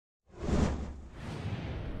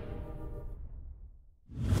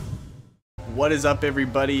What is up,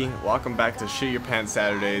 everybody? Welcome back to Shit Your Pants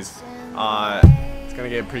Saturdays. It's gonna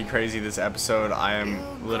get pretty crazy this episode. I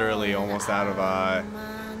am literally almost out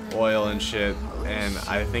of oil and shit, and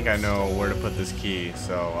I think I know where to put this key,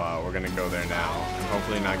 so we're gonna go there now and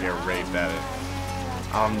hopefully not get raped at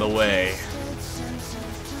it on the way.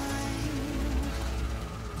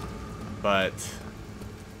 But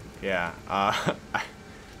yeah, I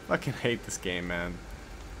fucking hate this game, man.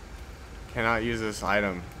 Cannot use this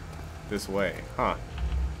item this way, huh?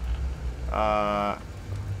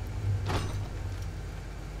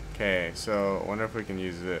 Okay, so wonder if we can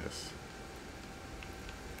use this.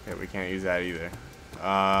 Okay, we can't use that either.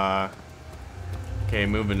 Okay,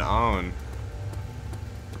 moving on.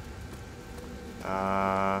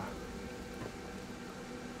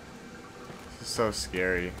 This is so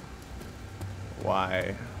scary.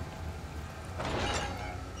 Why?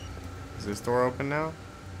 Is this door open now?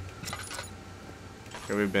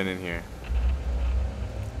 Okay, we've been in here.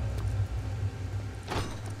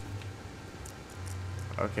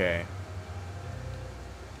 Okay.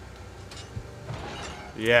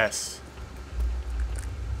 Yes.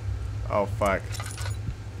 Oh, fuck.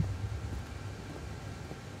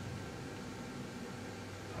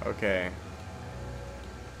 Okay.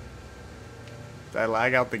 Did I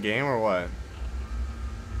lag out the game or what?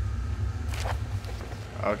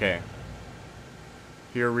 Okay.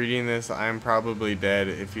 If you're reading this, I'm probably dead.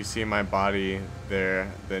 If you see my body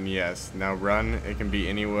there, then yes. Now run. It can be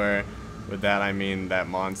anywhere. With that, I mean that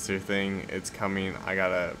monster thing. It's coming. I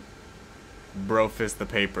gotta bro fist the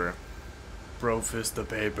paper. Bro fist the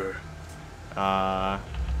paper.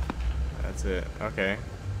 That's it. Okay.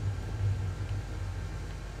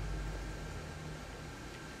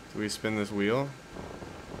 Do we spin this wheel?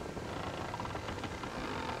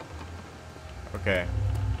 Okay.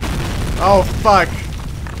 Oh, fuck!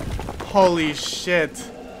 Holy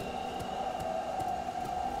shit.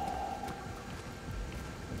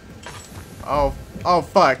 Oh,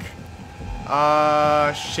 fuck.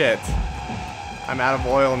 Shit. I'm out of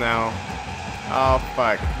oil now. Oh,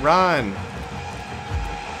 fuck. Run!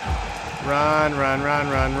 Run, run, run,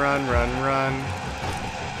 run, run, run, run.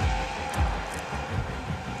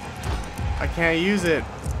 I can't use it.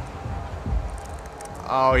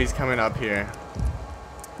 Oh, he's coming up here.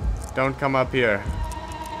 Don't come up here.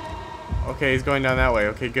 Okay, he's going down that way.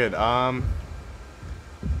 Okay, good.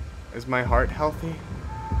 Is my heart healthy?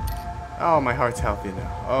 Oh, my heart's healthy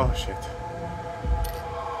now. Oh, shit.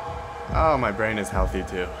 Oh, my brain is healthy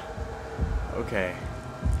too. Okay.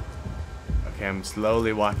 Okay, I'm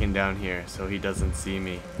slowly walking down here so he doesn't see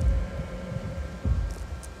me.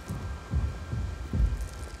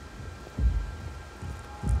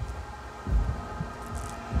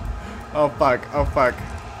 Oh, fuck. Oh, fuck.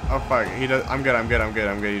 Oh, fuck. He does. I'm good. I'm good. I'm good.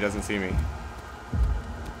 I'm good. He doesn't see me.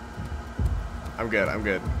 I'm good. I'm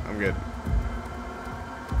good. I'm good.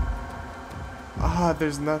 Ah,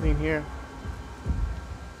 there's nothing here.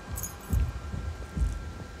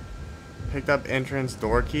 Picked up entrance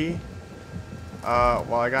door key.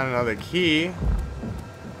 Well, I got another key.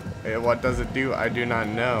 What does it do? I do not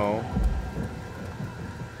know.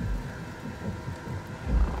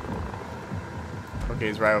 Okay,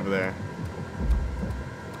 he's right over there.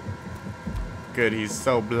 Good, he's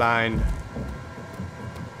so blind.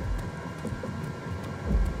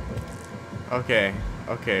 Okay.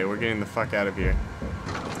 Okay, we're getting the fuck out of here.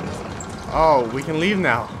 Oh, we can leave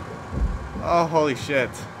now. Oh, holy shit.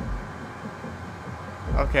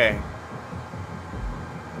 Okay.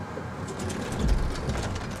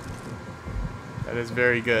 That is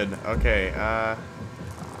very good. Okay, I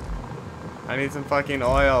need some fucking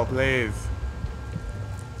oil, please.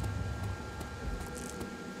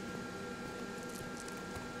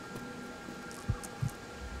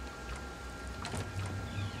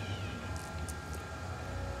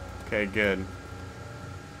 Okay, good.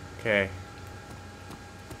 Okay.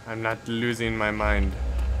 I'm not losing my mind.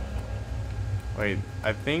 Wait,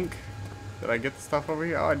 I think... Did I get the stuff over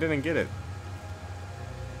here? Oh, I didn't get it.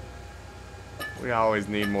 We always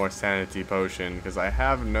need more sanity potion, because I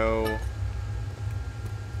have no...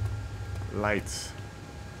 lights.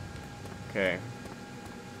 Okay.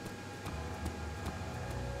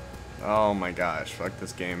 Oh my gosh, fuck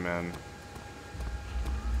this game, man.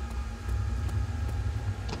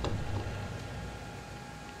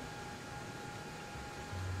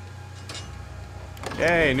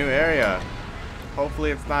 Yay, new area. Hopefully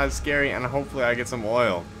it's not as scary, and hopefully I get some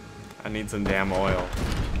oil. I need some damn oil.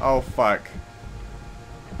 Oh, fuck.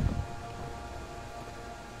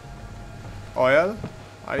 Oil?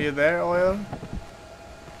 Are you there, oil?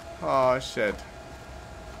 Oh, shit.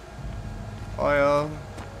 Oil.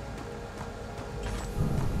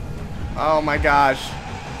 Oh my gosh.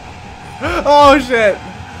 Oh shit.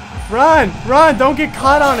 Run! Run! Don't get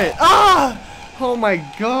caught on it! Ah! Oh my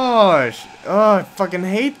gosh! Oh, I fucking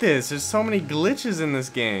hate this. There's so many glitches in this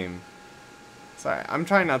game. Sorry, I'm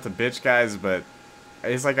trying not to bitch, guys, but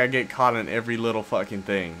it's like I get caught in every little fucking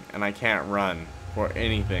thing, and I can't run for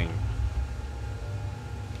anything.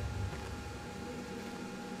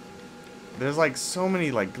 There's like so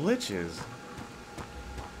many like glitches.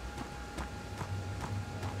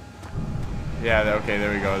 Yeah, okay,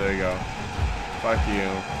 there we go, there we go. Fuck you.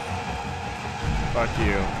 Fuck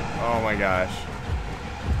you. Oh my gosh.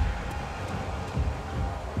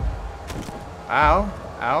 Ow.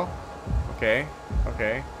 Ow. Okay.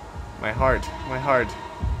 Okay. My heart. My heart.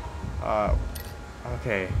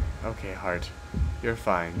 Okay. Okay, heart. You're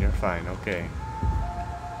fine. You're fine. Okay.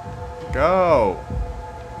 Go!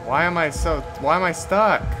 Why am I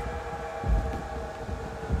stuck?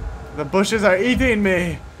 The bushes are eating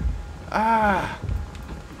me! Ah!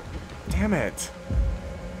 Damn it.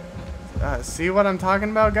 See what I'm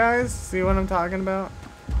talking about, guys? See what I'm talking about?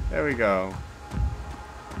 There we go.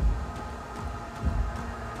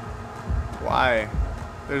 Why?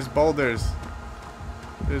 There's boulders.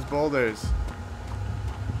 There's boulders.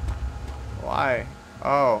 Why?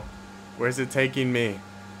 Oh. Where's it taking me?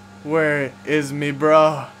 Where is me,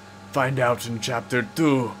 bro? Find out in chapter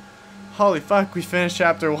 2. Holy fuck, we finished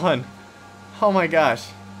chapter 1. Oh my gosh.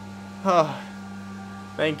 Oh.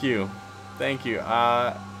 Thank you. Thank you.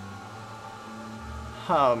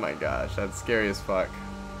 Oh my gosh, that's scary as fuck.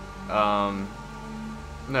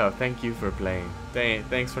 No, thank you for playing.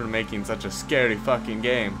 Thanks for making such a scary fucking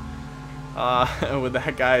game. With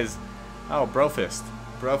that, guys. Oh, Brofist.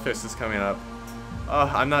 Brofist is coming up.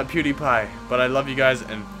 I'm not PewDiePie, but I love you guys,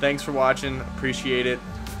 and thanks for watching. Appreciate it.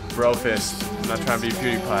 Brofist. I'm not trying to be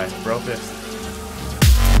PewDiePie. Brofist.